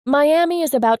Miami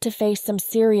is about to face some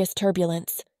serious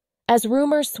turbulence, as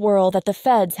rumors swirl that the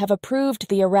feds have approved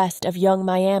the arrest of young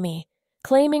Miami,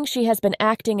 claiming she has been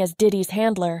acting as Diddy's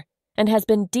handler and has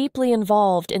been deeply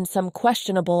involved in some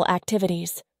questionable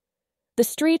activities. The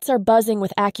streets are buzzing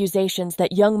with accusations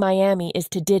that young Miami is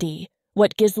to Diddy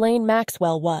what Ghislaine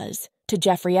Maxwell was to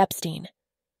Jeffrey Epstein.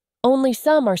 Only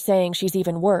some are saying she's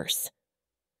even worse.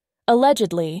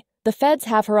 Allegedly, the feds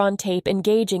have her on tape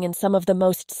engaging in some of the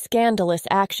most scandalous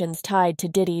actions tied to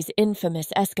Diddy's infamous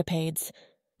escapades.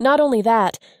 Not only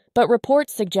that, but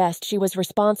reports suggest she was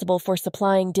responsible for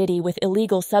supplying Diddy with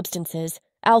illegal substances,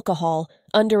 alcohol,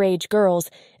 underage girls,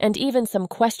 and even some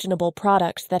questionable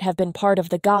products that have been part of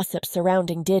the gossip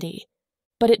surrounding Diddy.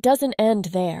 But it doesn't end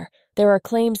there. There are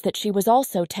claims that she was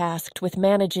also tasked with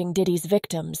managing Diddy's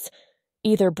victims,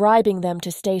 either bribing them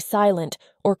to stay silent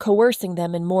or coercing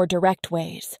them in more direct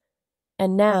ways.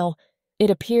 And now,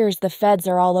 it appears the feds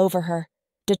are all over her,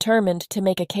 determined to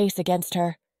make a case against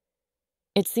her.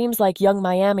 It seems like young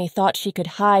Miami thought she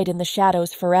could hide in the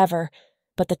shadows forever,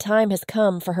 but the time has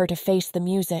come for her to face the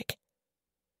music.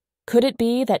 Could it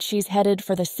be that she's headed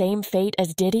for the same fate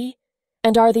as Diddy?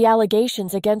 And are the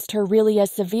allegations against her really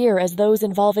as severe as those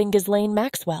involving Ghislaine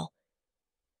Maxwell?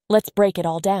 Let's break it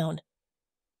all down.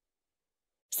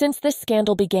 Since this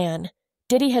scandal began,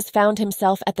 Diddy has found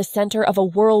himself at the center of a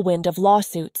whirlwind of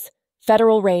lawsuits,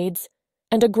 federal raids,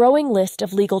 and a growing list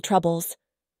of legal troubles.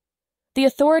 The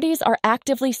authorities are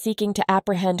actively seeking to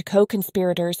apprehend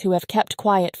co-conspirators who have kept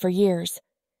quiet for years,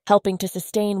 helping to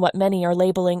sustain what many are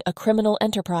labeling a criminal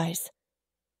enterprise.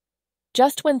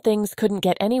 Just when things couldn't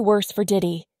get any worse for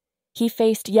Diddy, he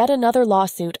faced yet another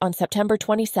lawsuit on September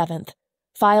 27th,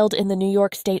 filed in the New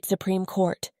York State Supreme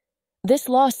Court. This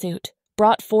lawsuit,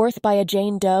 brought forth by a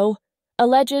Jane Doe,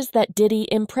 alleges that Diddy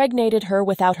impregnated her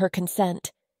without her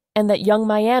consent, and that young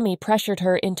Miami pressured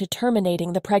her into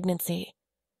terminating the pregnancy.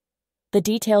 The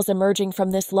details emerging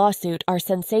from this lawsuit are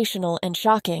sensational and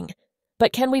shocking,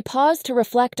 but can we pause to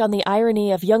reflect on the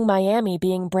irony of young Miami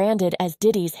being branded as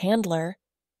Diddy's handler?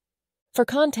 For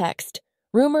context,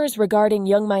 rumors regarding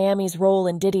young Miami's role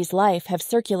in Diddy's life have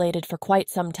circulated for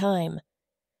quite some time.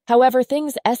 However,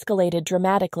 things escalated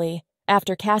dramatically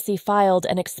after Cassie filed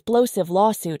an explosive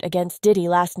lawsuit against Diddy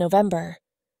last November.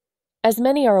 As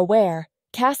many are aware,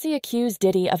 Cassie accused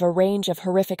Diddy of a range of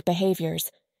horrific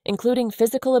behaviors, including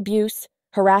physical abuse,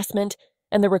 harassment,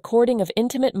 and the recording of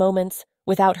intimate moments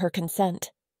without her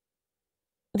consent.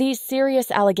 These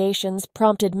serious allegations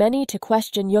prompted many to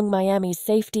question young Miami's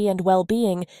safety and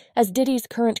well-being as Diddy's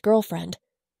current girlfriend,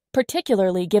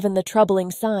 particularly given the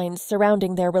troubling signs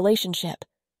surrounding their relationship.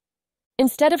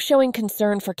 Instead of showing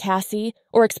concern for Cassie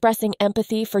or expressing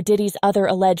empathy for Diddy's other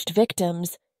alleged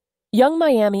victims, young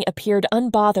Miami appeared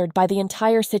unbothered by the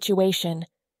entire situation.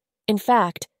 In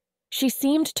fact, she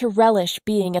seemed to relish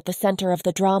being at the center of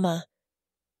the drama.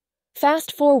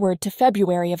 Fast forward to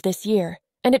February of this year,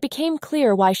 and it became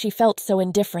clear why she felt so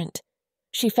indifferent.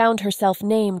 She found herself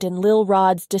named in Lil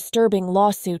Rod's disturbing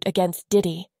lawsuit against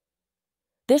Diddy.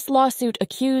 This lawsuit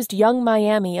accused young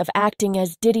Miami of acting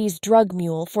as Diddy's drug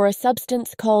mule for a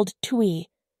substance called Tui,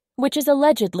 which is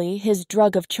allegedly his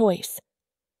drug of choice.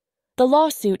 The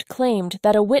lawsuit claimed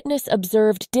that a witness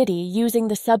observed Diddy using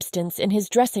the substance in his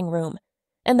dressing room,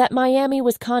 and that Miami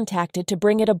was contacted to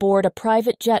bring it aboard a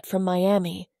private jet from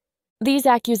Miami. These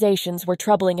accusations were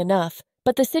troubling enough,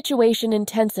 but the situation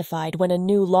intensified when a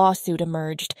new lawsuit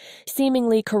emerged,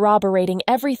 seemingly corroborating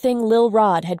everything Lil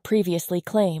Rod had previously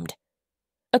claimed.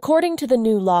 According to the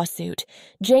new lawsuit,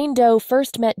 Jane Doe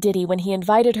first met Diddy when he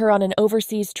invited her on an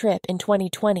overseas trip in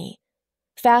 2020.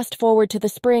 Fast forward to the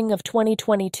spring of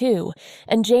 2022,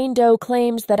 and Jane Doe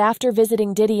claims that after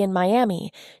visiting Diddy in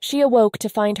Miami, she awoke to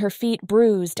find her feet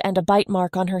bruised and a bite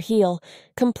mark on her heel,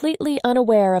 completely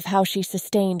unaware of how she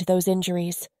sustained those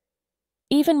injuries.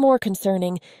 Even more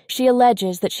concerning, she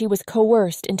alleges that she was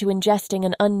coerced into ingesting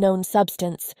an unknown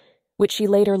substance, which she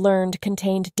later learned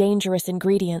contained dangerous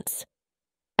ingredients.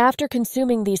 After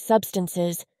consuming these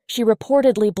substances, she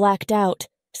reportedly blacked out,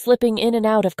 slipping in and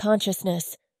out of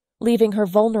consciousness, leaving her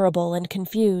vulnerable and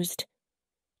confused.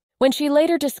 When she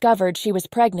later discovered she was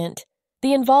pregnant,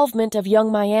 the involvement of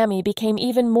young Miami became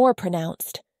even more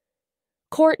pronounced.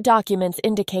 Court documents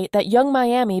indicate that young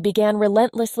Miami began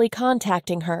relentlessly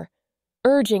contacting her,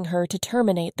 urging her to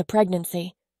terminate the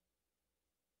pregnancy.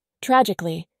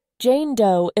 Tragically, Jane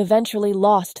Doe eventually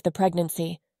lost the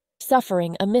pregnancy,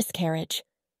 suffering a miscarriage.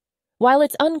 While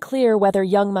it's unclear whether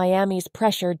young Miami's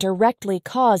pressure directly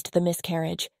caused the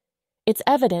miscarriage, it's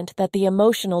evident that the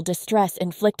emotional distress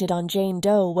inflicted on Jane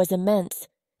Doe was immense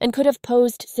and could have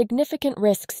posed significant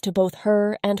risks to both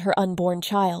her and her unborn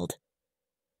child.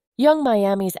 Young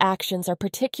Miami's actions are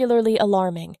particularly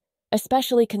alarming,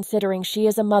 especially considering she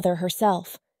is a mother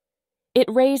herself. It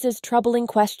raises troubling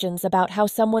questions about how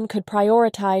someone could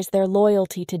prioritize their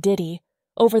loyalty to Diddy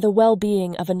over the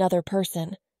well-being of another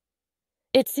person.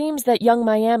 It seems that young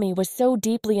Miami was so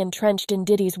deeply entrenched in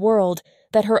Diddy's world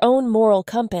that her own moral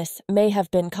compass may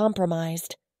have been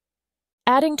compromised.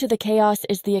 Adding to the chaos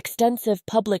is the extensive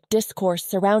public discourse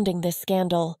surrounding this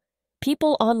scandal.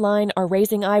 People online are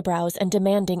raising eyebrows and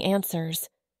demanding answers.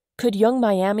 Could young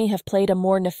Miami have played a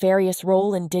more nefarious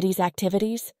role in Diddy's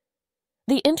activities?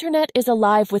 The internet is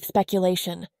alive with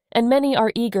speculation, and many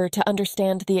are eager to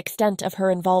understand the extent of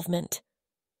her involvement.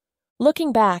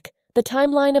 Looking back, the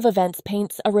timeline of events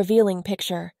paints a revealing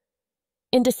picture.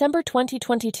 In December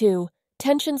 2022,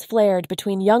 tensions flared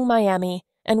between young Miami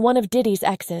and one of Diddy's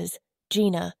exes,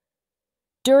 Gina.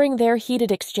 During their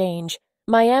heated exchange,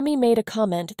 Miami made a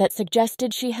comment that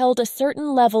suggested she held a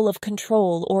certain level of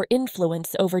control or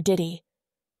influence over Diddy.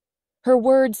 Her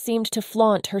words seemed to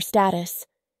flaunt her status,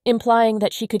 implying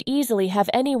that she could easily have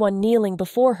anyone kneeling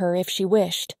before her if she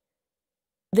wished.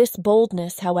 This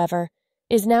boldness, however,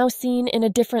 is now seen in a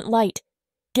different light,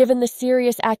 given the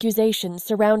serious accusations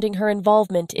surrounding her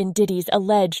involvement in Diddy's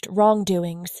alleged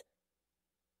wrongdoings.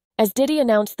 As Diddy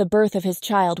announced the birth of his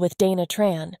child with Dana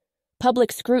Tran,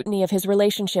 public scrutiny of his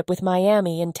relationship with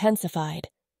Miami intensified.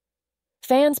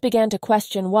 Fans began to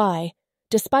question why,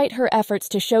 despite her efforts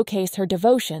to showcase her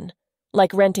devotion,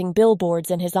 like renting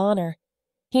billboards in his honor,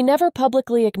 he never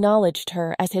publicly acknowledged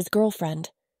her as his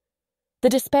girlfriend. The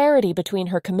disparity between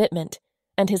her commitment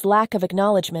and his lack of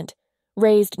acknowledgement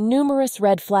raised numerous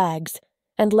red flags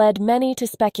and led many to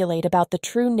speculate about the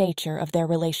true nature of their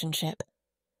relationship.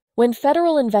 When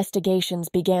federal investigations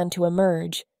began to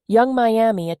emerge, young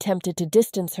Miami attempted to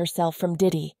distance herself from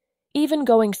Diddy, even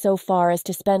going so far as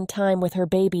to spend time with her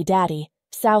baby daddy,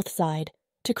 Southside,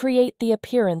 to create the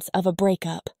appearance of a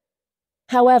breakup.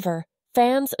 However,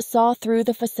 fans saw through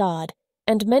the facade,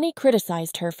 and many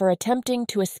criticized her for attempting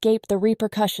to escape the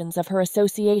repercussions of her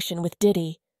association with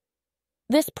Diddy.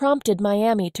 This prompted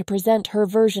Miami to present her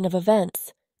version of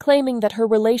events, claiming that her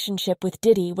relationship with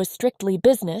Diddy was strictly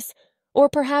business or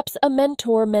perhaps a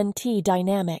mentor-mentee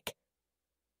dynamic.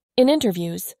 In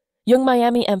interviews, young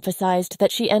Miami emphasized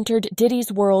that she entered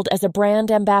Diddy's world as a brand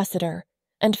ambassador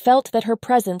and felt that her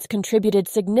presence contributed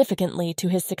significantly to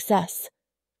his success.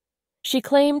 She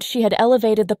claimed she had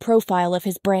elevated the profile of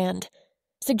his brand,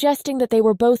 suggesting that they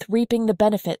were both reaping the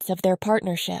benefits of their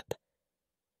partnership.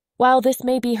 While this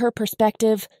may be her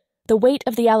perspective, the weight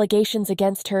of the allegations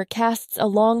against her casts a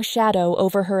long shadow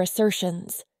over her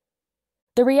assertions.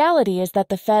 The reality is that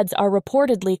the feds are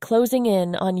reportedly closing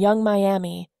in on young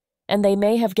Miami, and they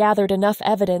may have gathered enough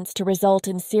evidence to result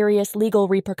in serious legal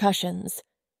repercussions.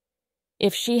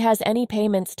 If she has any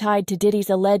payments tied to Diddy's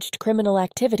alleged criminal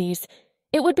activities,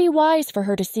 it would be wise for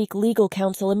her to seek legal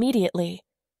counsel immediately.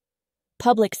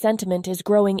 Public sentiment is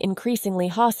growing increasingly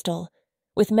hostile,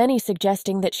 with many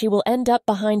suggesting that she will end up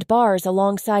behind bars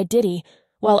alongside Diddy,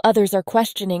 while others are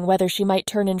questioning whether she might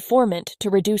turn informant to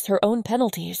reduce her own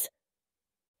penalties.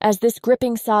 As this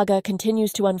gripping saga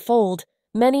continues to unfold,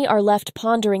 many are left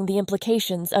pondering the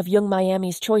implications of young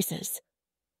Miami's choices.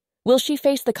 Will she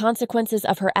face the consequences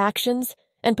of her actions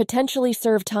and potentially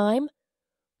serve time?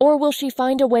 Or will she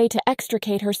find a way to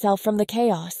extricate herself from the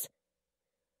chaos?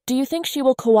 Do you think she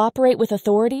will cooperate with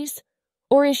authorities,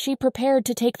 or is she prepared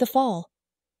to take the fall?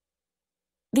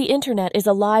 The internet is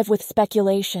alive with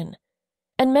speculation,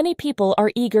 and many people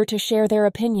are eager to share their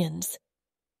opinions.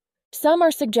 Some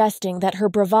are suggesting that her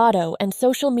bravado and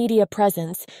social media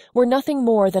presence were nothing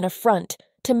more than a front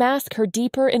to mask her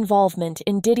deeper involvement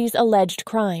in Diddy's alleged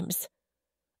crimes.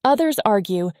 Others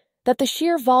argue that the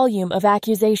sheer volume of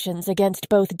accusations against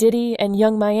both Diddy and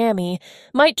young Miami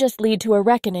might just lead to a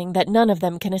reckoning that none of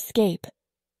them can escape.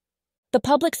 The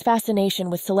public's fascination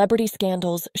with celebrity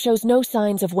scandals shows no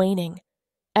signs of waning.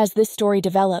 As this story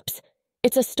develops,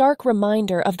 it's a stark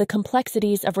reminder of the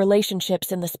complexities of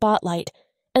relationships in the spotlight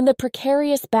and the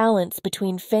precarious balance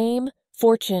between fame,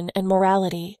 fortune, and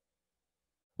morality.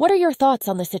 What are your thoughts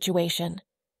on the situation?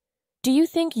 Do you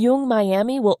think young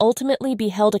Miami will ultimately be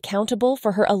held accountable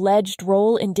for her alleged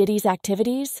role in Diddy's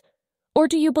activities? Or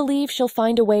do you believe she'll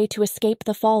find a way to escape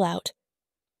the fallout?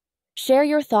 Share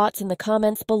your thoughts in the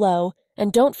comments below,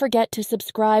 and don't forget to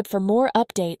subscribe for more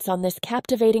updates on this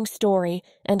captivating story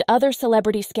and other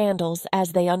celebrity scandals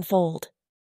as they unfold.